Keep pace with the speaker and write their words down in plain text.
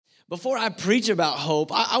Before I preach about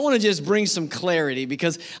hope, I want to just bring some clarity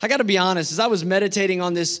because I got to be honest, as I was meditating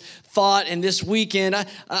on this thought and this weekend,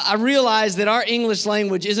 I realized that our English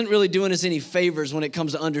language isn't really doing us any favors when it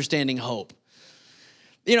comes to understanding hope.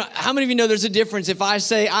 You know, how many of you know there's a difference if I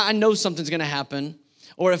say, I know something's going to happen,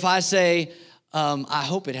 or if I say, I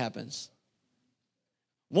hope it happens?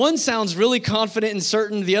 One sounds really confident and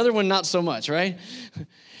certain, the other one not so much, right?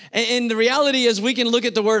 And the reality is we can look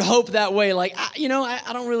at the word hope that way, like,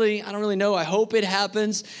 I don't really know. I hope it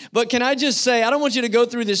happens. But can I just say, I don't want you to go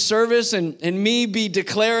through this service and me be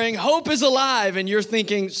declaring hope is alive. And you're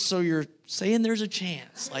thinking, so you're saying there's a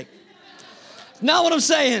chance. Like, not what I'm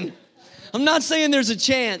saying. I'm not saying there's a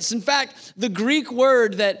chance. In fact, the Greek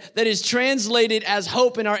word that is translated as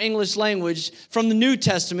hope in our English language from the New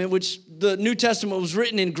Testament, which the New Testament was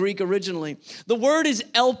written in Greek originally, the word is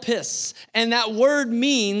elpis, and that word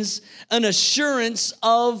means an assurance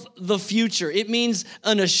of the future. It means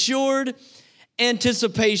an assured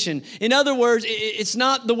anticipation. In other words, it's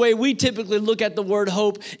not the way we typically look at the word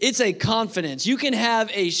hope. It's a confidence. You can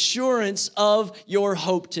have assurance of your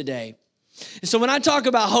hope today. So when I talk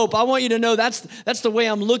about hope, I want you to know that's the way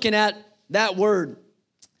I'm looking at that word.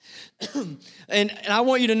 And I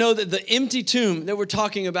want you to know that the empty tomb that we're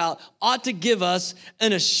talking about ought to give us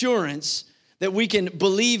an assurance that we can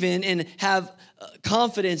believe in and have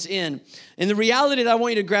confidence in. And the reality that I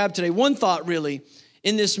want you to grab today, one thought really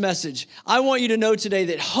in this message, I want you to know today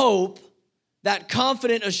that hope, that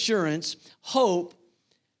confident assurance, hope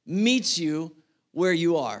meets you where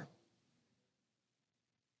you are.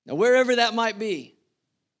 Now, wherever that might be,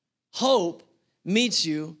 hope meets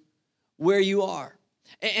you where you are.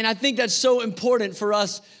 And I think that's so important for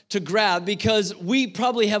us to grab because we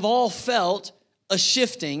probably have all felt a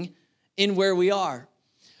shifting in where we are.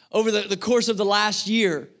 Over the course of the last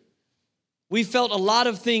year, we felt a lot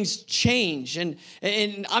of things change. And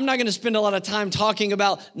I'm not going to spend a lot of time talking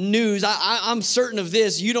about news. I'm certain of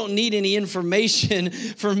this. You don't need any information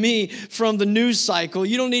for me from the news cycle.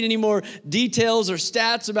 You don't need any more details or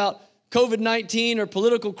stats about COVID-19 or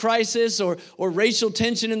political crisis or racial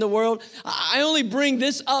tension in the world. I only bring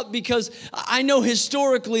this up because I know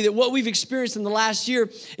historically that what we've experienced in the last year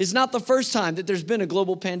is not the first time that there's been a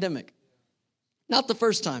global pandemic. Not the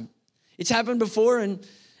first time. It's happened before, and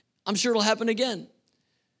I'm sure it'll happen again.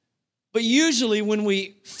 But usually when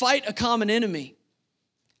we fight a common enemy,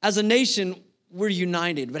 as a nation, we're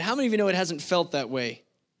united. But how many of you know it hasn't felt that way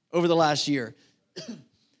over the last year?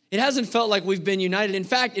 It hasn't felt like we've been united. In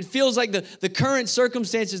fact, it feels like the current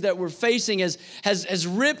circumstances that we're facing has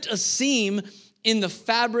ripped a seam in the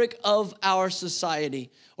fabric of our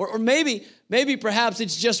society. Or maybe perhaps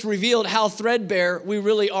it's just revealed how threadbare we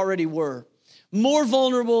really already were. More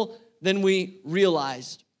vulnerable than we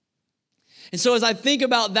realized. And so as I think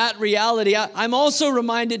about that reality, I'm also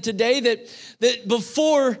reminded today that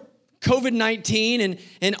before COVID-19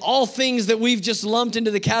 and all things that we've just lumped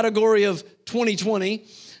into the category of 2020,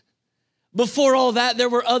 before all that, there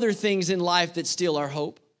were other things in life that steal our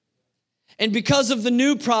hope. And because of the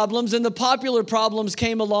new problems and the popular problems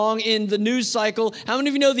came along in the news cycle, how many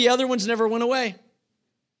of you know the other ones never went away?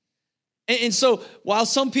 And so while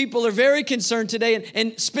some people are very concerned today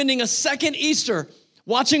and spending a second Easter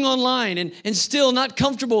watching online and still not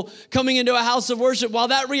comfortable coming into a house of worship, while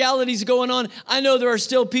that reality is going on, I know there are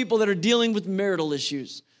still people that are dealing with marital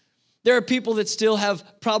issues. There are people that still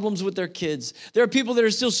have problems with their kids. There are people that are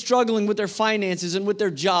still struggling with their finances and with their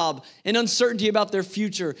job and uncertainty about their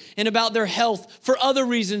future and about their health for other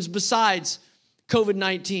reasons besides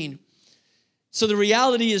COVID-19. So the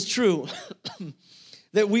reality is true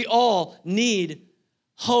that we all need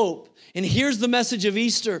hope. And here's the message of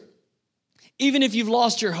Easter. Even if you've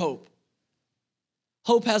lost your hope,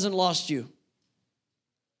 hope hasn't lost you.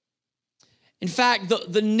 In fact,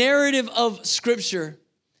 the narrative of Scripture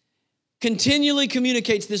continually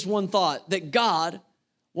communicates this one thought, that God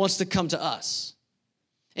wants to come to us.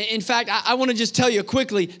 In fact, I want to just tell you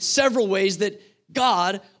quickly several ways that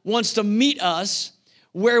God wants to meet us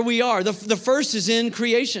where we are. The first is in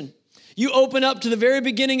creation. You open up to the very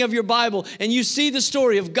beginning of your Bible and you see the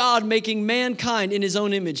story of God making mankind in his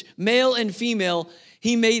own image. Male and female,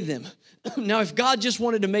 he made them. Now, if God just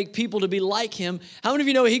wanted to make people to be like him, how many of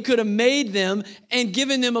you know he could have made them and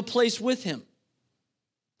given them a place with him?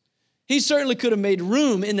 He certainly could have made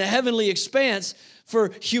room in the heavenly expanse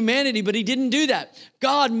for humanity, but he didn't do that.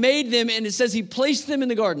 God made them, and it says he placed them in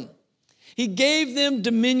the garden. He gave them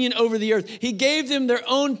dominion over the earth. He gave them their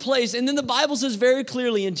own place. And then the Bible says very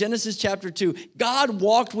clearly in Genesis chapter 2, God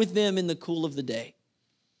walked with them in the cool of the day.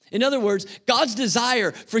 In other words, God's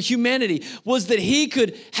desire for humanity was that he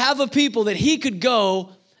could have a people that he could go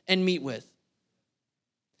and meet with.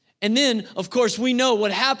 And then, of course, we know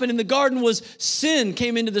what happened in the garden was sin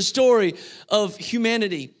came into the story of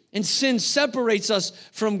humanity. And sin separates us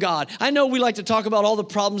from God. I know we like to talk about all the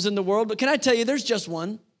problems in the world, but can I tell you, there's just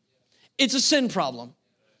one. It's a sin problem.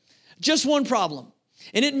 Just one problem.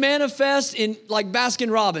 And it manifests in like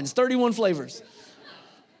Baskin Robbins, 31 flavors.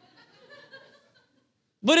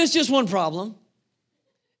 But it's just one problem.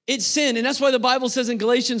 It's sin. And that's why the Bible says in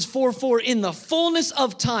Galatians 4:4, in the fullness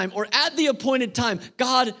of time, or at the appointed time,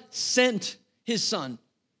 God sent his son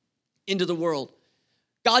into the world.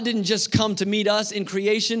 God didn't just come to meet us in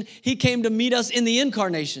creation. He came to meet us in the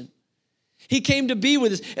incarnation. He came to be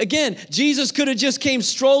with us. Again, Jesus could have just came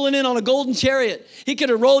strolling in on a golden chariot. He could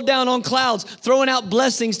have rolled down on clouds, throwing out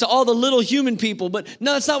blessings to all the little human people. But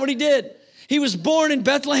no, that's not what he did. He was born in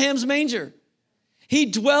Bethlehem's manger. He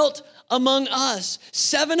dwelt among us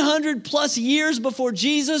 700 plus years before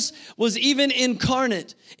Jesus was even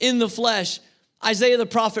incarnate in the flesh. Isaiah the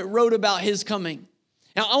prophet wrote about his coming.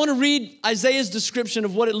 Now, I want to read Isaiah's description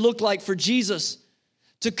of what it looked like for Jesus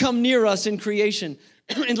to come near us in creation.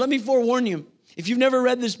 And let me forewarn you, if you've never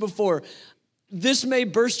read this before, this may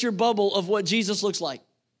burst your bubble of what Jesus looks like.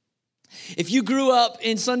 If you grew up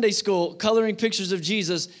in Sunday school coloring pictures of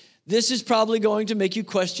Jesus, this is probably going to make you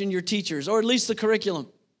question your teachers, or at least the curriculum.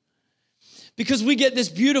 Because we get this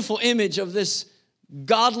beautiful image of this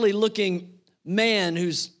godly-looking man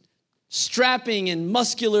who's strapping and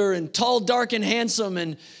muscular and tall, dark, and handsome.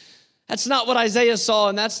 And that's not what Isaiah saw,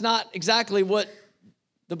 and that's not exactly what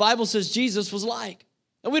the Bible says Jesus was like.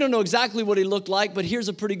 And we don't know exactly what he looked like, but here's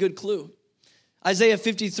a pretty good clue. Isaiah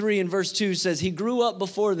 53 and verse 2 says, he grew up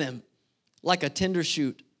before them like a tender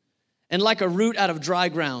shoot and like a root out of dry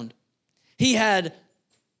ground. He had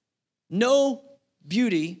no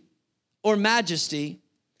beauty or majesty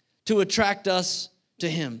to attract us to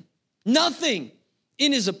him. Nothing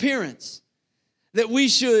in his appearance that we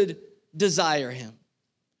should desire him.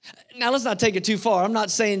 Now, let's not take it too far. I'm not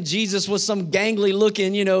saying Jesus was some gangly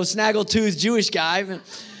looking, snaggle-toothed Jewish guy.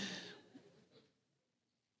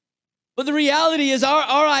 But the reality is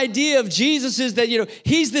our idea of Jesus is that,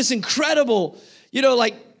 he's this incredible,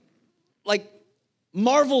 like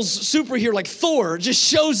Marvel's superhero, like Thor, just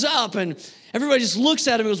shows up and everybody just looks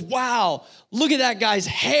at him and goes, wow, look at that guy's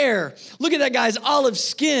hair. Look at that guy's olive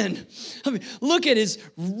skin. Look at his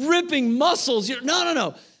ripping muscles.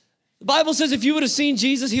 No. The Bible says if you would have seen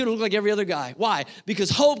Jesus, he would have looked like every other guy. Why? Because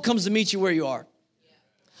hope comes to meet you where you are.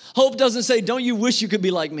 Hope doesn't say, don't you wish you could be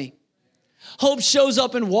like me? Hope shows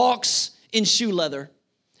up and walks in shoe leather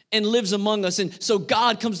and lives among us. And so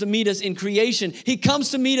God comes to meet us in creation. He comes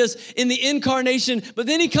to meet us in the incarnation, but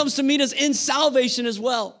then he comes to meet us in salvation as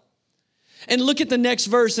well. And look at the next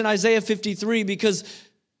verse in Isaiah 53, because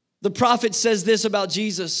the prophet says this about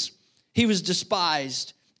Jesus. He was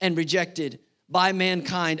despised and rejected by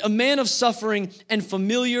mankind, a man of suffering and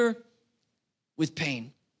familiar with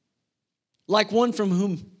pain. Like one from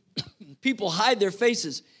whom people hide their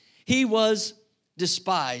faces, he was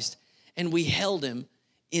despised, and we held him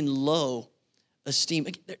in low esteem.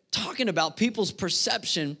 They're talking about people's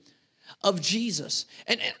perception of Jesus.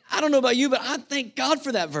 And I don't know about you, but I thank God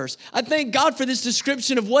for that verse. I thank God for this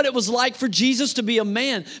description of what it was like for Jesus to be a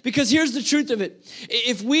man. Because here's the truth of it.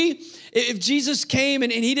 If Jesus came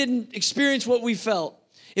and he didn't experience what we felt,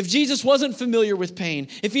 if Jesus wasn't familiar with pain,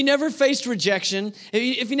 if he never faced rejection,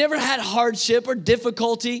 if he never had hardship or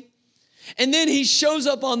difficulty, and then he shows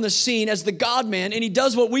up on the scene as the God-man and he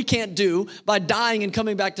does what we can't do by dying and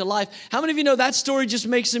coming back to life, how many of you know that story just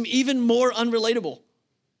makes him even more unrelatable?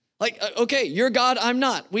 Like, okay, you're God, I'm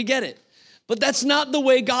not. We get it. But that's not the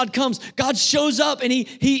way God comes. God shows up and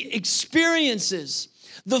he experiences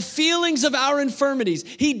the feelings of our infirmities.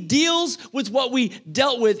 He deals with what we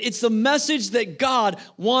dealt with. It's the message that God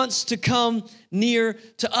wants to come near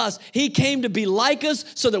to us. He came to be like us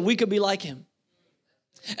so that we could be like him.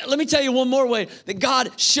 Let me tell you one more way that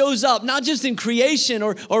God shows up, not just in creation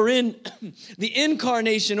or in the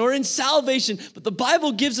incarnation or in salvation, but the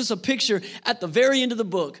Bible gives us a picture at the very end of the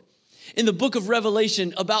book, in the book of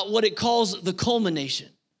Revelation, about what it calls the culmination.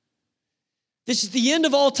 This is the end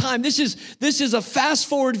of all time. This is a fast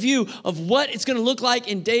forward view of what it's going to look like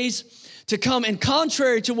in days to come. And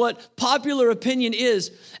contrary to what popular opinion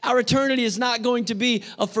is, our eternity is not going to be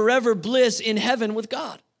a forever bliss in heaven with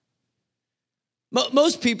God.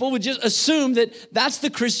 Most people would just assume that that's the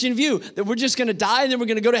Christian view, that we're just going to die and then we're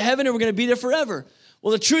going to go to heaven and we're going to be there forever.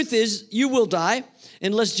 Well, the truth is you will die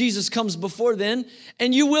unless Jesus comes before then,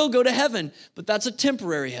 and you will go to heaven, but that's a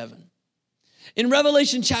temporary heaven. In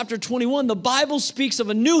Revelation chapter 21, the Bible speaks of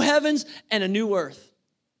a new heavens and a new earth.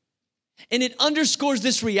 And it underscores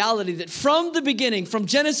this reality that from the beginning, from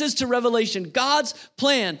Genesis to Revelation, God's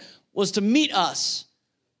plan was to meet us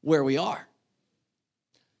where we are.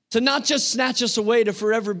 To not just snatch us away to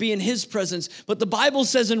forever be in his presence, but the Bible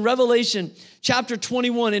says in Revelation chapter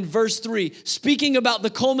 21 in verse 3, speaking about the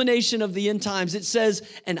culmination of the end times, it says,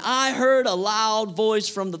 "And I heard a loud voice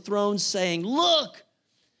from the throne saying, 'Look,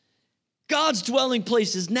 God's dwelling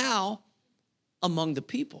place is now among the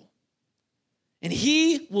people, and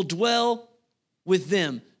he will dwell with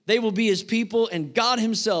them. They will be his people, and God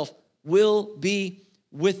himself will be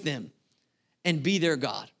with them and be their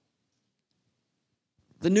God.'"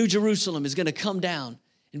 The new Jerusalem is going to come down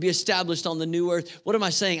and be established on the new earth. What am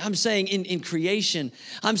I saying? I'm saying in creation.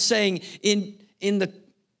 I'm saying in the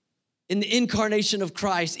incarnation of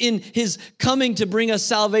Christ, in his coming to bring us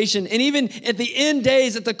salvation. And even at the end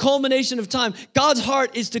days, at the culmination of time, God's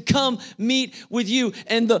heart is to come meet with you.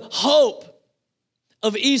 And the hope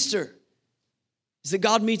of Easter is that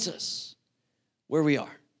God meets us where we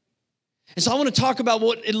are. And so I want to talk about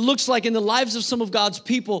what it looks like in the lives of some of God's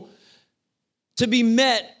people to be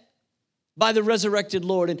met by the resurrected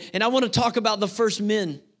Lord. And I want to talk about the first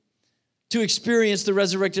men to experience the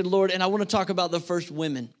resurrected Lord. And I want to talk about the first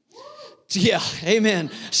women. Yeah, amen.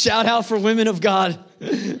 Shout out for women of God.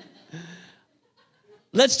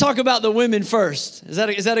 Let's talk about the women first. Is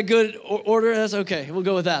that a good order? That's okay. We'll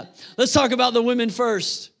go with that. Let's talk about the women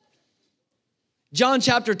first. John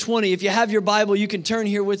chapter 20. If you have your Bible, you can turn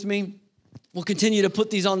here with me. We'll continue to put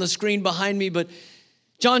these on the screen behind me, but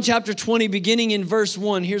John chapter 20, beginning in verse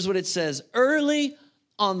 1, here's what it says. "Early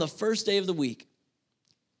on the first day of the week,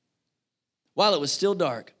 while it was still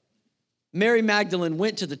dark, Mary Magdalene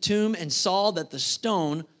went to the tomb and saw that the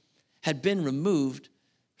stone had been removed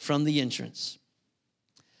from the entrance.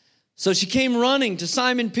 So she came running to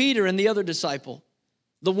Simon Peter and the other disciple,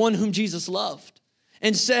 the one whom Jesus loved,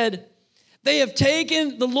 and said, 'They have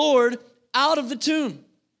taken the Lord out of the tomb.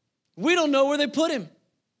 We don't know where they put him.'"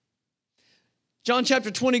 John chapter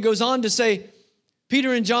 20 goes on to say,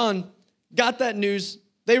 Peter and John got that news.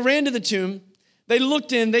 They ran to the tomb. They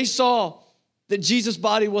looked in. They saw that Jesus'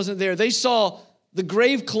 body wasn't there. They saw the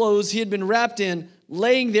grave clothes he had been wrapped in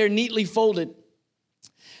laying there neatly folded.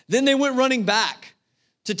 Then they went running back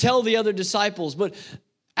to tell the other disciples. But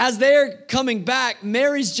as they're coming back,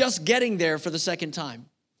 Mary's just getting there for the second time.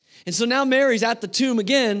 And so now Mary's at the tomb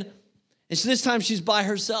again. And so this time she's by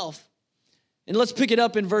herself. And let's pick it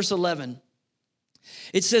up in verse 11.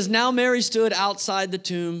 It says, "Now Mary stood outside the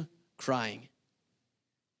tomb crying.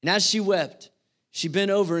 And as she wept, she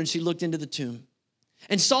bent over and she looked into the tomb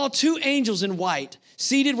and saw two angels in white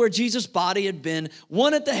seated where Jesus' body had been,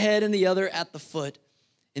 one at the head and the other at the foot.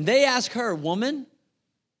 And they asked her, 'Woman,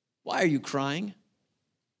 why are you crying?'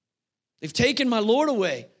 'They've taken my Lord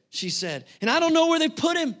away,' she said, 'and I don't know where they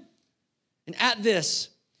put him.' And at this,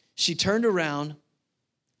 she turned around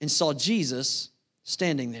and saw Jesus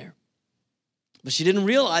standing there. But she didn't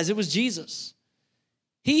realize it was Jesus.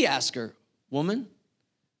 He asked her, 'Woman,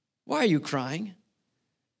 why are you crying?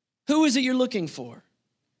 Who is it you're looking for?'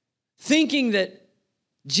 Thinking that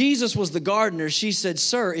Jesus was the gardener, she said,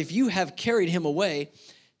 'Sir, if you have carried him away,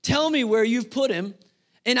 tell me where you've put him,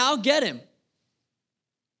 and I'll get him.'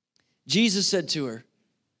 Jesus said to her,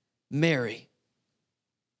 'Mary.'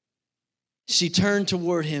 She turned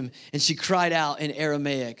toward him, and she cried out in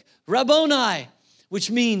Aramaic, 'Rabboni,' which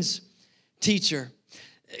means teacher."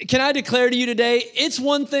 Can I declare to you today, it's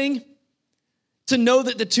one thing to know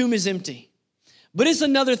that the tomb is empty, but it's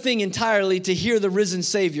another thing entirely to hear the risen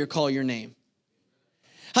Savior call your name.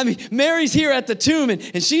 I mean, Mary's here at the tomb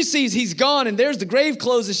and she sees he's gone and there's the grave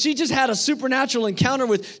clothes and she just had a supernatural encounter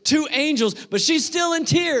with two angels, but she's still in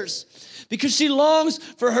tears because she longs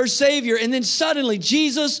for her Savior. And then suddenly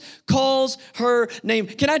Jesus calls her name.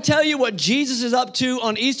 Can I tell you what Jesus is up to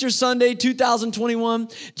on Easter Sunday, 2021?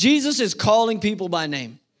 Jesus is calling people by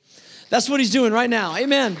name. That's what he's doing right now.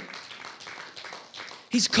 Amen.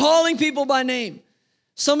 He's calling people by name.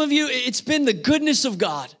 Some of you, it's been the goodness of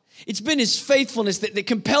God. It's been his faithfulness that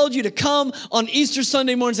compelled you to come on Easter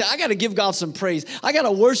Sunday morning and say, I got to give God some praise. I got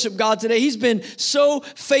to worship God today. He's been so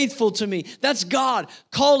faithful to me. That's God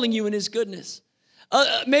calling you in his goodness.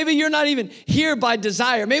 Maybe you're not even here by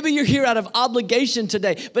desire. Maybe you're here out of obligation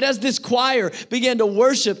today. But as this choir began to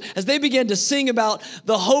worship, as they began to sing about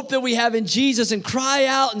the hope that we have in Jesus and cry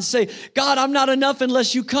out and say, God, I'm not enough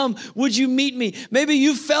unless you come. Would you meet me? Maybe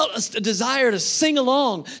you felt a desire to sing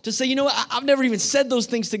along, to say, you know what, I've never even said those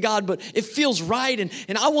things to God, but it feels right.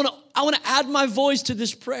 And I want to add my voice to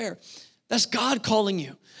this prayer. That's God calling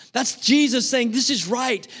you. That's Jesus saying, this is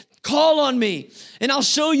right. Call on me, and I'll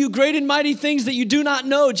show you great and mighty things that you do not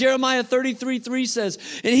know. Jeremiah 33:3 says,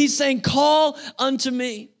 and he's saying, call unto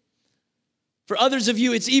me. For others of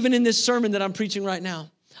you, it's even in this sermon that I'm preaching right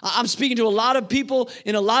now. I'm speaking to a lot of people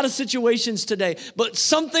in a lot of situations today, but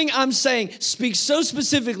something I'm saying speaks so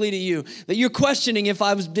specifically to you that you're questioning if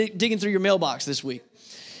I was digging through your mailbox this week.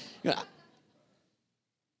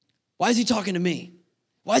 Why is he talking to me?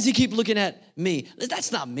 Why does he keep looking at me?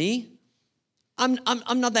 That's not me. I'm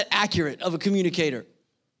not that accurate of a communicator.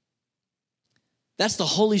 That's the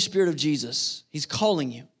Holy Spirit of Jesus. He's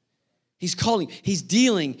calling you. He's calling. He's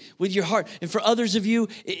dealing with your heart. And for others of you,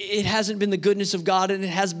 it hasn't been the goodness of God, and it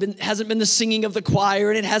hasn't been the singing of the choir,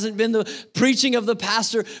 and it hasn't been the preaching of the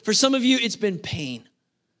pastor. For some of you, it's been pain.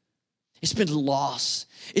 It's been loss.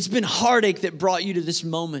 It's been heartache that brought you to this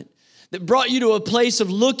moment, that brought you to a place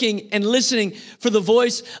of looking and listening for the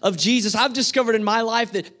voice of Jesus. I've discovered in my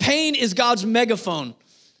life that pain is God's megaphone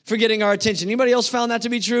for getting our attention. Anybody else found that to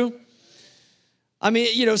be true? I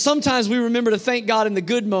mean, sometimes we remember to thank God in the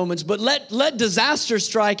good moments, but let disaster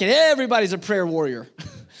strike and everybody's a prayer warrior.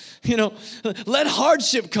 Let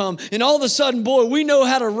hardship come, and all of a sudden, boy, we know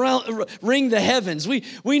how to ring the heavens.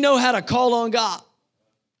 We know how to call on God.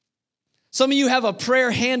 Some of you have a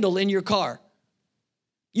prayer handle in your car.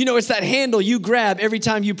 It's that handle you grab every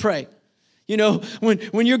time you pray.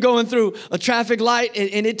 When you're going through a traffic light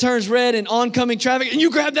and it turns red and oncoming traffic, and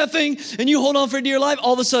you grab that thing and you hold on for dear life,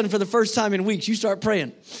 all of a sudden, for the first time in weeks, you start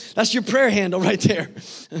praying. That's your prayer handle right there.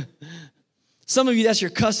 Some of you, that's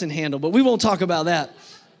your cussing handle, but we won't talk about that.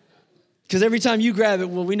 Because every time you grab it,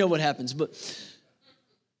 well, we know what happens. But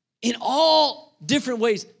in all different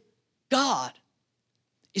ways, God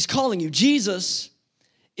is calling you. Jesus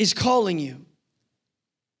is calling you.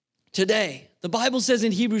 Today, the Bible says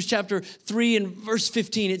in Hebrews chapter 3 and verse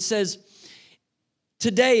 15, it says,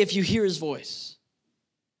 today, if you hear his voice,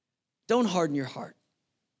 don't harden your heart.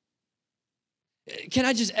 Can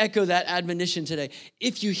I just echo that admonition today?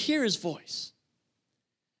 If you hear his voice,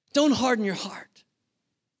 don't harden your heart.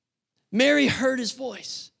 Mary heard his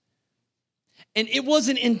voice. And it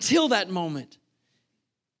wasn't until that moment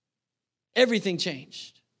everything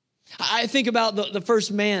changed. I think about the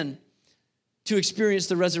first man to experience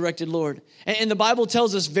the resurrected Lord. And the Bible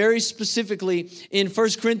tells us very specifically in 1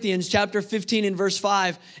 Corinthians chapter 15 and verse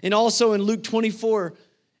 5, and also in Luke 24,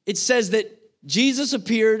 it says that Jesus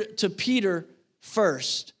appeared to Peter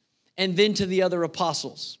first and then to the other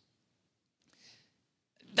apostles.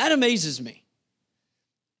 That amazes me.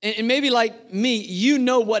 And maybe like me, you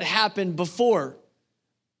know what happened before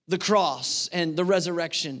the cross and the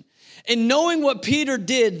resurrection. And knowing what Peter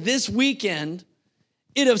did this weekend,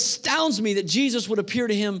 it astounds me that Jesus would appear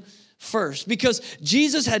to him first, because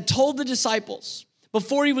Jesus had told the disciples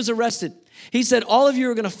before he was arrested, he said, all of you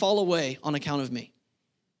are going to fall away on account of me.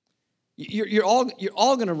 You're all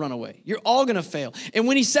going to run away. You're all going to fail. And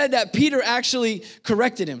when he said that, Peter actually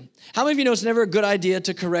corrected him. How many of you know it's never a good idea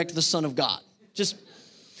to correct the Son of God? Just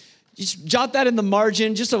jot that in the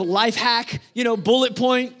margin, just a life hack, bullet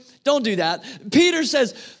point. Don't do that. Peter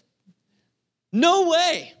says, no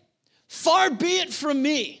way. Far be it from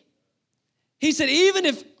me. He said, even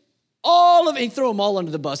if he threw them all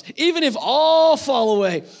under the bus. Even if all fall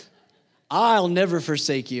away, I'll never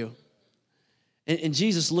forsake you. And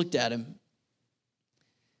Jesus looked at him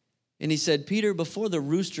and he said, Peter, before the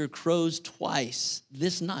rooster crows twice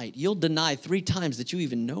this night, you'll deny 3 times that you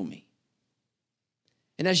even know me.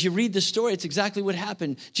 And as you read the story, it's exactly what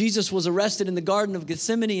happened. Jesus was arrested in the Garden of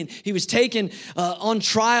Gethsemane, and he was taken on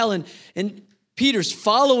trial, and Peter's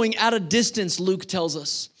following at a distance, Luke tells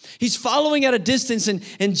us. He's following at a distance,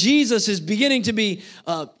 and Jesus is beginning to be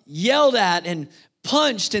yelled at and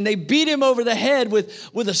punched, and they beat him over the head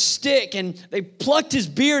with a stick, and they plucked his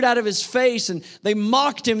beard out of his face, and they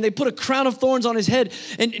mocked him. They put a crown of thorns on his head,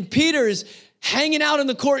 and Peter is hanging out in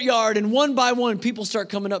the courtyard, and one by one, people start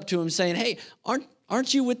coming up to him saying, hey,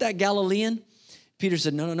 aren't you with that Galilean? Peter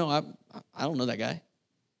said, no, I don't know that guy.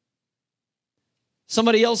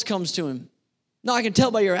 Somebody else comes to him. No, I can tell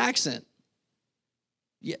by your accent.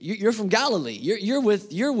 Yeah, you're from Galilee. You're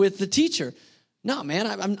with the teacher. No, man,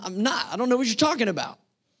 I'm not. I don't know what you're talking about.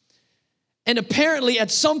 And apparently, at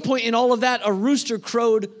some point in all of that, a rooster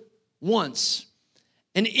crowed once.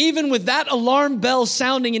 And even with that alarm bell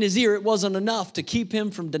sounding in his ear, it wasn't enough to keep him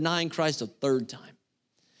from denying Christ a 3rd time.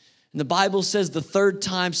 And the Bible says the 3rd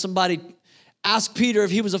time somebody asked Peter if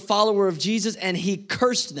he was a follower of Jesus, and he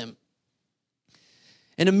cursed them.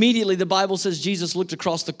 And immediately the Bible says Jesus looked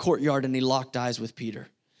across the courtyard and he locked eyes with Peter.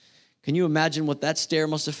 Can you imagine what that stare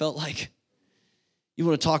must have felt like? You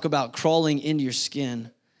want to talk about crawling into your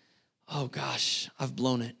skin. oh gosh, I've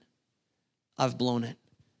blown it. I've blown it.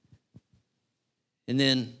 And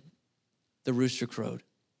then the rooster crowed.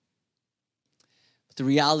 But the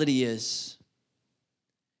reality is,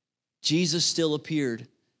 Jesus still appeared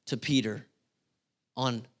to Peter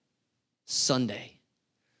on Sunday.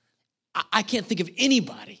 I can't think of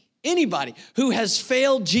anybody who has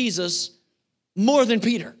failed Jesus more than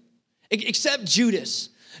Peter, except Judas.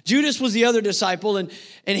 Judas was the other disciple, and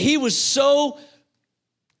he was so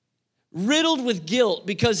riddled with guilt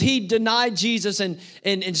because he denied Jesus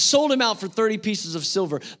and sold him out for 30 pieces of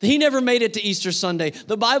silver. He never made it to Easter Sunday.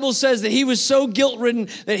 The Bible says that he was so guilt-ridden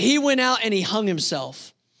that he went out and he hung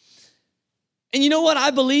himself. And you know what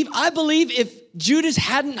I believe? I believe if Judas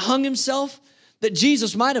hadn't hung himself, that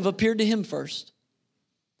Jesus might have appeared to him first.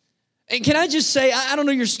 And can I just say, I don't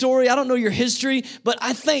know your story, I don't know your history, but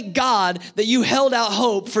I thank God that you held out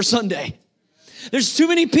hope for Sunday. There's too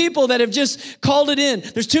many people that have just called it in.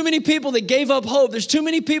 There's too many people that gave up hope. There's too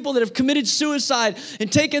many people that have committed suicide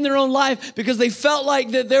and taken their own life because they felt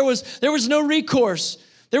like that there was no recourse.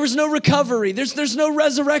 There was no recovery. There's no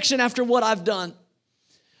resurrection after what I've done.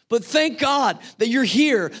 But thank God that you're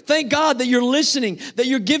here. Thank God that you're listening, that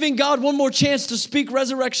you're giving God one more chance to speak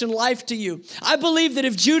resurrection life to you. I believe that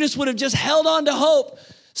if Judas would have just held on to hope,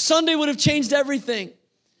 Sunday would have changed everything.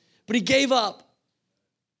 But he gave up.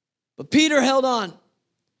 But Peter held on.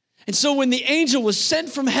 And so when the angel was sent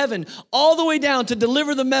from heaven all the way down to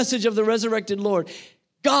deliver the message of the resurrected Lord,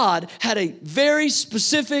 God had a very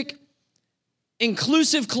specific,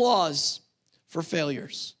 inclusive clause for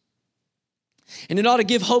failures. And it ought to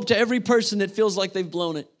give hope to every person that feels like they've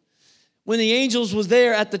blown it. When the angels was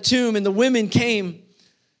there at the tomb and the women came,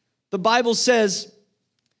 the Bible says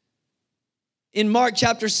in Mark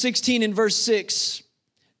chapter 16 and verse 6,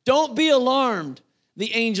 "Don't be alarmed,"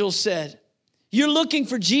 the angel said. "You're looking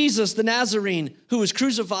for Jesus the Nazarene who was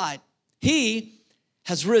crucified. He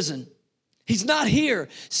has risen. He's not here.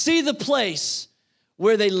 See the place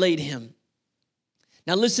where they laid him."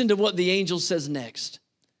 Now listen to what the angel says next.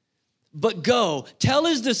 "But go, tell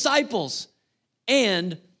his disciples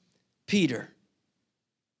and Peter.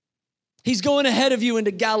 He's going ahead of you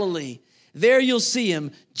into Galilee. There you'll see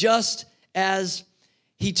him just as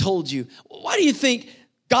he told you." Why do you think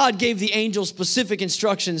God gave the angel specific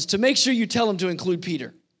instructions to make sure you tell him to include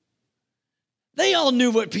Peter? They all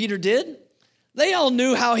knew what Peter did. They all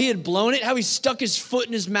knew how he had blown it, how he stuck his foot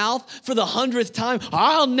in his mouth for the 100th time.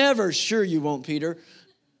 "I'll never." "Sure you won't, Peter."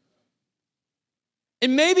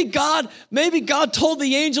 And maybe God told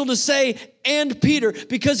the angel to say, "and Peter,"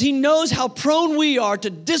 because he knows how prone we are to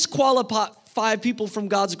disqualify people from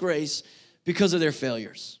God's grace because of their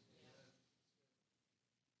failures.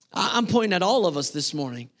 I'm pointing at all of us this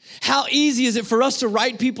morning. How easy is it for us to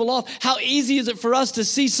write people off? How easy is it for us to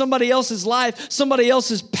see somebody else's life, somebody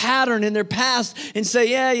else's pattern in their past and say,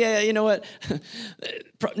 yeah, you know what?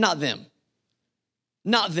 Not them.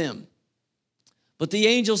 Not them. But the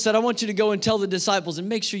angel said, "I want you to go and tell the disciples, and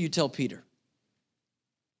make sure you tell Peter."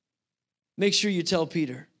 Make sure you tell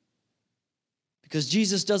Peter. Because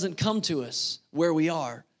Jesus doesn't come to us where we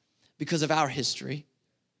are because of our history.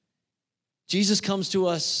 Jesus comes to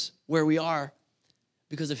us where we are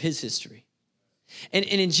because of his history. And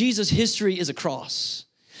in Jesus' history is a cross.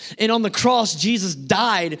 And on the cross, Jesus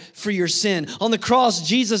died for your sin. On the cross,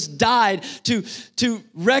 Jesus died to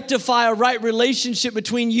rectify a right relationship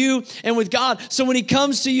between you and with God. So when he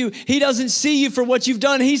comes to you, he doesn't see you for what you've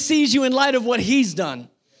done. He sees you in light of what he's done.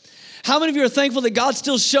 How many of you are thankful that God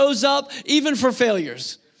still shows up even for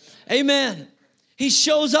failures? Amen. He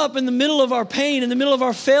shows up in the middle of our pain, in the middle of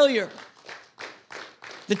our failure.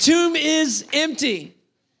 The tomb is empty.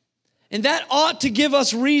 And that ought to give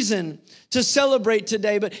us reason to celebrate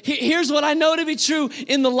today. But here's what I know to be true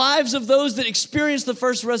in the lives of those that experienced the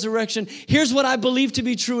first resurrection. Here's what I believe to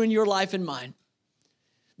be true in your life and mine.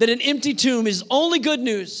 That an empty tomb is only good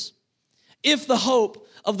news if the hope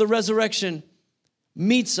of the resurrection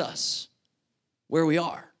meets us where we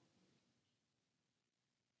are.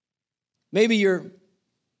 Maybe you're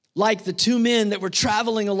like the two men that were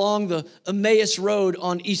traveling along the Emmaus Road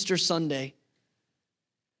on Easter Sunday.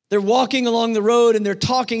 They're walking along the road and they're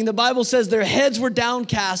talking. The Bible says their heads were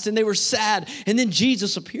downcast and they were sad. And then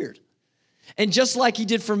Jesus appeared. And just like he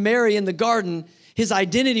did for Mary in the garden, his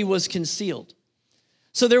identity was concealed.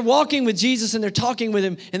 So they're walking with Jesus and they're talking with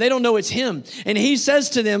him and they don't know it's him. And he says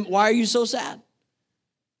to them, "Why are you so sad?"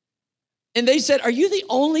 And they said, "Are you the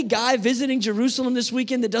only guy visiting Jerusalem this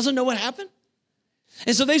weekend that doesn't know what happened?"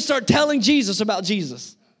 And so they start telling Jesus about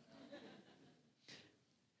Jesus.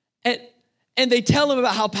 And they tell him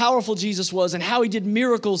about how powerful Jesus was and how he did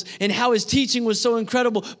miracles and how his teaching was so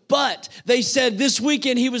incredible. But they said this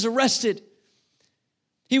weekend he was arrested.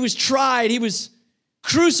 He was tried. He was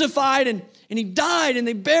crucified and he died and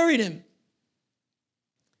they buried him.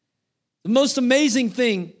 The most amazing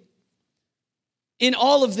thing in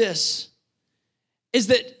all of this is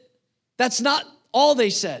that that's not all they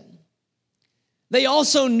said. They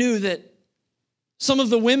also knew that some of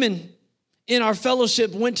the women in our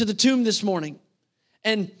fellowship went to the tomb this morning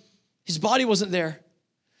and his body wasn't there.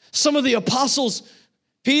 Some of the apostles,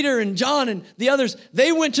 Peter and John and the others,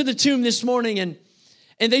 they went to the tomb this morning and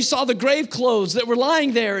they saw the grave clothes that were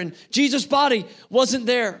lying there and Jesus' body wasn't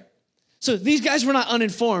there. So these guys were not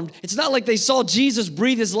uninformed. It's not like they saw Jesus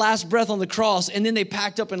breathe his last breath on the cross and then they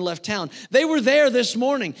packed up and left town. They were there this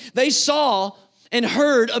morning. They saw and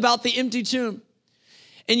heard about the empty tomb.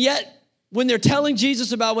 And yet, when they're telling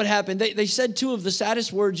Jesus about what happened, they said two of the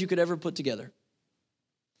saddest words you could ever put together.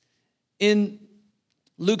 In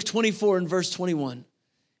Luke 24 and verse 21,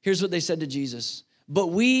 here's what they said to Jesus.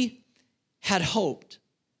 But we had hoped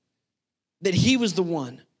that he was the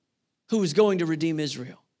one who was going to redeem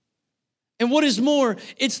Israel. And what is more,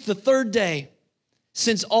 it's the third day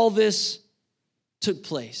since all this took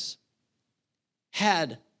place.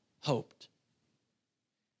 Had hoped.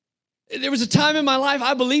 There was a time in my life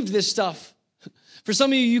I believed this stuff. For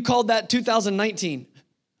some of you, you called that 2019.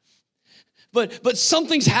 But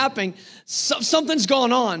something's happening. Something's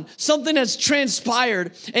gone on. Something has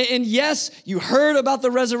transpired. And yes, you heard about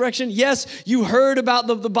the resurrection. Yes, you heard about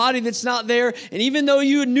the body that's not there. And even though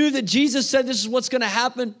you knew that Jesus said this is what's going to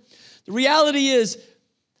happen, the reality is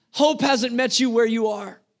hope hasn't met you where you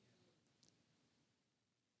are.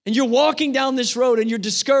 And you're walking down this road and you're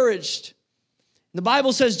discouraged. The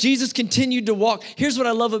Bible says Jesus continued to walk. Here's what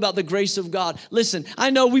I love about the grace of God. Listen, I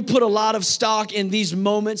know we put a lot of stock in these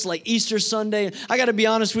moments like Easter Sunday. I got to be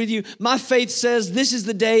honest with you. My faith says this is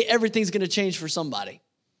the day everything's going to change for somebody.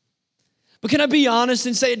 But can I be honest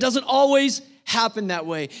and say it doesn't always happen that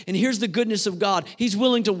way? And here's the goodness of God. He's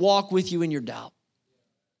willing to walk with you in your doubt.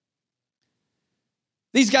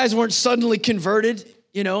 These guys weren't suddenly converted,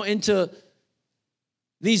 into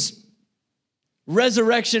these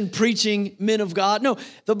resurrection preaching men of God. No,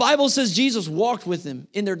 the Bible says Jesus walked with them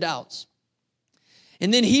in their doubts.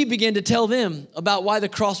 And then he began to tell them about why the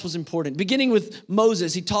cross was important. Beginning with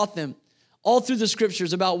Moses, he taught them all through the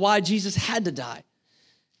scriptures about why Jesus had to die.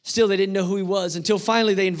 Still, they didn't know who he was until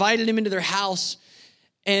finally they invited him into their house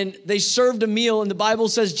and they served a meal. And the Bible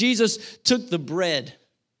says Jesus took the bread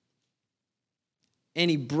and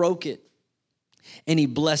he broke it and he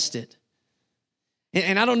blessed it.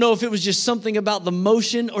 And I don't know if it was just something about the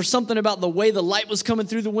motion or something about the way the light was coming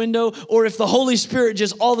through the window or if the Holy Spirit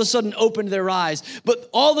just all of a sudden opened their eyes. But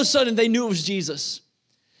all of a sudden they knew it was Jesus.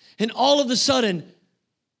 And all of a sudden,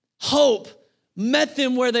 hope met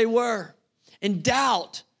them where they were. And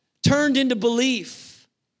doubt turned into belief.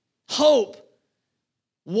 Hope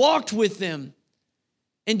walked with them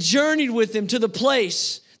and journeyed with them to the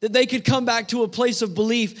place that they could come back to a place of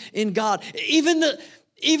belief in God. Even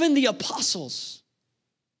the apostles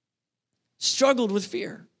struggled with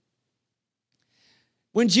fear.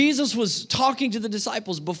 When Jesus was talking to the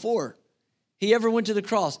disciples before he ever went to the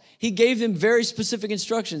cross, he gave them very specific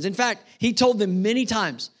instructions. In fact, he told them many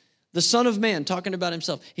times, the Son of Man, talking about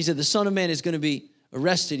himself, he said, the Son of Man is going to be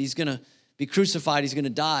arrested. He's going to be crucified. He's going to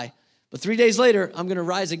die. But 3 days later, I'm going to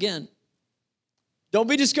rise again. Don't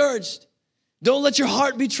be discouraged. Don't let your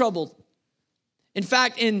heart be troubled. In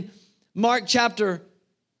fact, in Mark chapter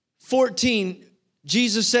 14,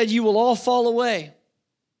 Jesus said, you will all fall away.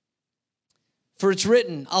 For it's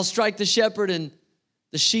written, I'll strike the shepherd and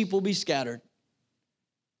the sheep will be scattered.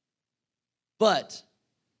 But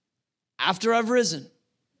after I've risen,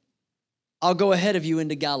 I'll go ahead of you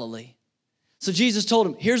into Galilee. So Jesus told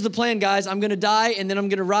him, here's the plan, guys. I'm going to die and then I'm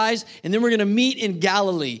going to rise and then we're going to meet in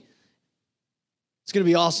Galilee. It's going to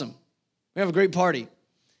be awesome. We have a great party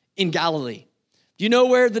in Galilee. Do you know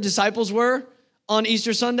where the disciples were on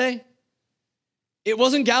Easter Sunday? It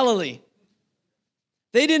wasn't Galilee.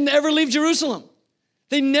 They didn't ever leave Jerusalem.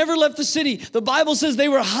 They never left the city. The Bible says they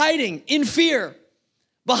were hiding in fear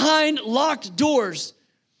behind locked doors.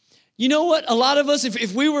 You know what? A lot of us,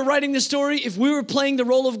 if we were writing this story, if we were playing the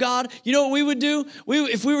role of God, you know what we would do?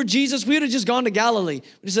 If we were Jesus, we would have just gone to Galilee.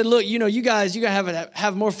 We said, look, you guys, you got to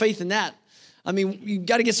have more faith than that. I mean, you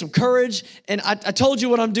got to get some courage. And I told you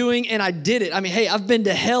what I'm doing, and I did it. I mean, hey, I've been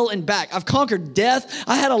to hell and back. I've conquered death.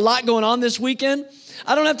 I had a lot going on this weekend.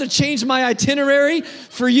 I don't have to change my itinerary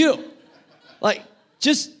for you. Like,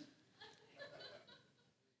 just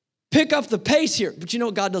pick up the pace here. But you know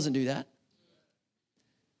what? God doesn't do that.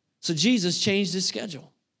 So Jesus changed his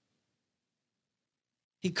schedule.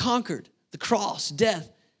 He conquered the cross, death,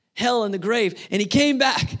 hell, and the grave. And he came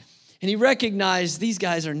back and he recognized these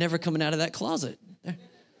guys are never coming out of that closet.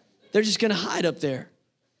 They're just going to hide up there.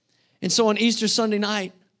 And so on Easter Sunday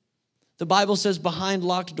night, the Bible says behind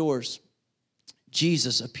locked doors,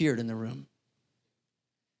 Jesus appeared in the room.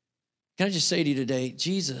 Can I just say to you today,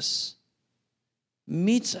 Jesus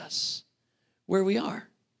meets us where we are.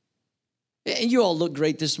 And you all look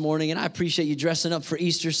great this morning, and I appreciate you dressing up for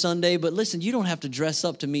Easter Sunday, but listen, you don't have to dress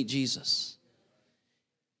up to meet Jesus.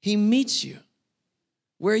 He meets you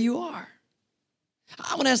where you are.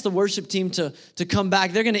 I want to ask the worship team to come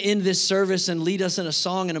back. They're going to end this service and lead us in a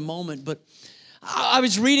song in a moment, but I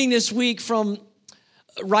was reading this week from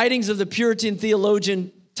writings of the Puritan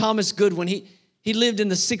theologian Thomas Goodwin. He lived in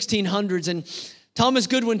the 1600s, and Thomas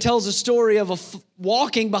Goodwin tells a story of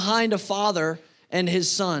walking behind a father and his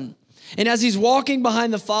son. And as he's walking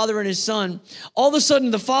behind the father and his son, all of a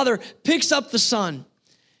sudden the father picks up the son,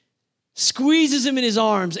 squeezes him in his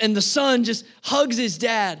arms, and the son just hugs his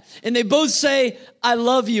dad. And they both say, "I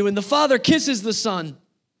love you." And the father kisses the son.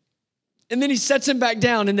 And then he sets him back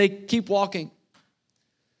down and they keep walking.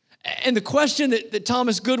 And the question that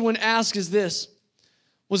Thomas Goodwin asks is this: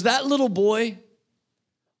 was that little boy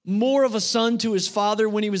more of a son to his father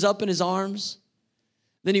when he was up in his arms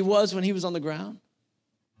than he was when he was on the ground?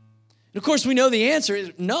 And of course, we know the answer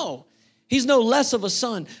is no. He's no less of a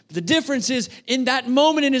son. But the difference is, in that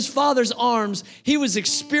moment in his father's arms, he was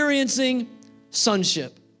experiencing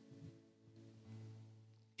sonship.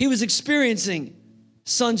 He was experiencing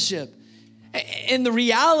sonship. And the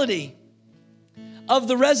reality of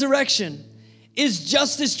the resurrection is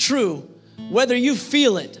just as true, whether you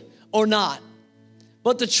feel it or not.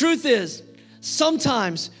 But the truth is,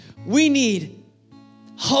 sometimes we need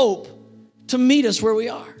hope to meet us where we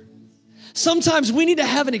are. Sometimes we need to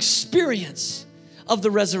have an experience of the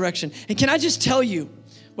resurrection. And can I just tell you,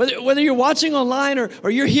 whether you're watching online or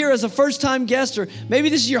you're here as a first-time guest, or maybe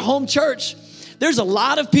this is your home church, there's a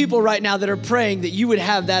lot of people right now that are praying that you would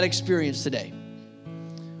have that experience today.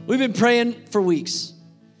 We've been praying for weeks.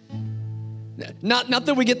 Not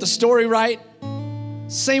that we get the story right.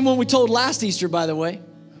 Same one we told last Easter, by the way.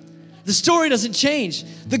 The story doesn't change.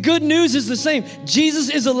 The good news is the same. Jesus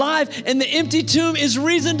is alive, and the empty tomb is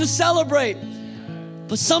reason to celebrate.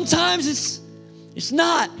 But sometimes it's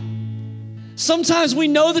not. Sometimes we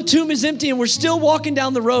know the tomb is empty and we're still walking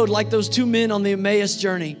down the road like those two men on the Emmaus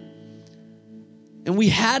journey. And we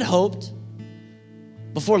had hoped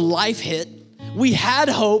before life hit. We had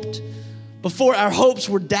hoped before our hopes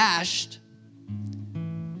were dashed.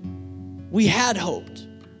 We had hoped.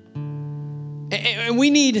 And we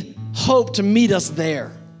need hope to meet us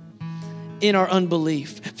there in our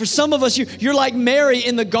unbelief. For some of us, you're like Mary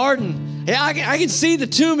in the garden. Yeah, I can see the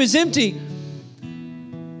tomb is empty,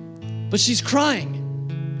 but she's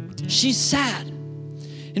crying. She's sad.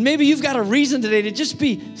 And maybe you've got a reason today to just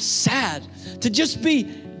be sad, to just be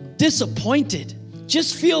disappointed.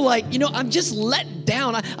 Just feel like, I'm just let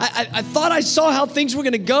down. I thought I saw how things were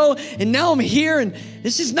going to go, and now I'm here, and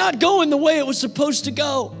this is not going the way it was supposed to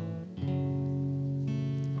go.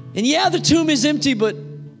 And yeah, the tomb is empty, but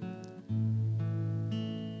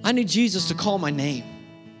I need Jesus to call my name.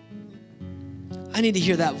 I need to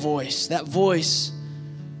hear that voice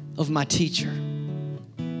of my teacher.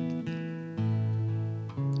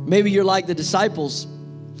 Maybe you're like the disciples,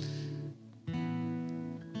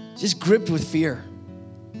 just gripped with fear.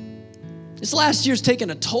 This last year's taken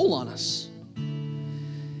a toll on us.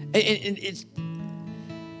 And it's,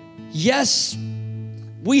 yes,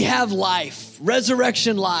 we have life,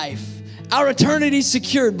 resurrection life. Our eternity's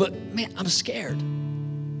secured, but man, I'm scared.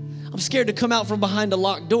 I'm scared to come out from behind a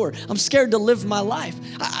locked door. I'm scared to live my life.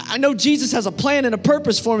 I know Jesus has a plan and a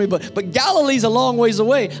purpose for me, but Galilee's a long ways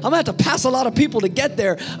away. I'm gonna have to pass a lot of people to get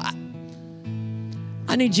there.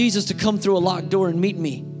 I need Jesus to come through a locked door and meet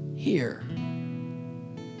me here.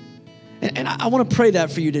 And I want to pray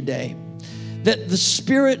that for you today, that the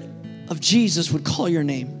Spirit of Jesus would call your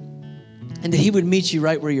name and that He would meet you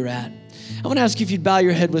right where you're at. I want to ask you if you'd bow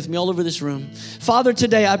your head with me all over this room. Father,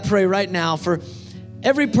 today I pray right now for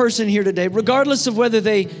every person here today, regardless of whether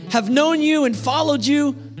they have known you and followed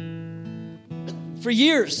you for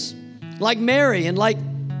years, like Mary and like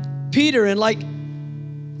Peter and like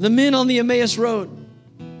the men on the Emmaus Road.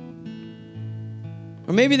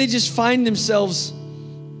 Or maybe they just find themselves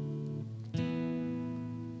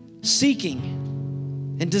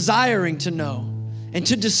seeking and desiring to know and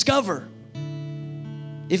to discover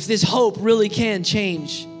if this hope really can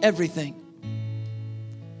change everything.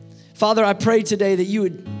 Father, I pray today that you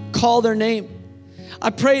would call their name. I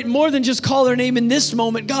pray more than just call their name in this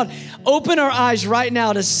moment. God, open our eyes right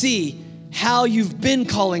now to see how you've been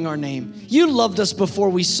calling our name. You loved us before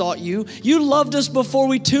we sought you. You loved us before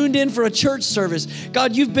we tuned in for a church service.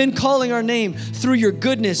 God, you've been calling our name through your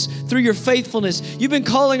goodness, through your faithfulness. You've been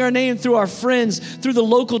calling our name through our friends, through the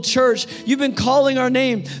local church. You've been calling our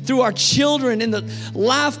name through our children and the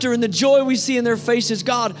laughter and the joy we see in their faces.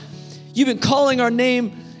 God, you've been calling our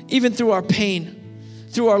name even through our pain,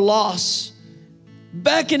 through our loss,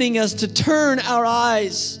 beckoning us to turn our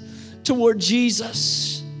eyes toward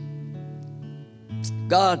Jesus.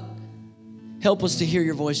 God, help us to hear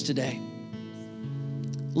your voice today.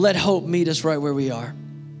 Let hope meet us right where we are.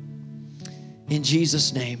 In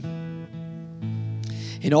Jesus' name.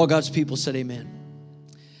 And all God's people said amen.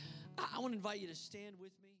 I want to invite you to stand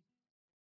with me.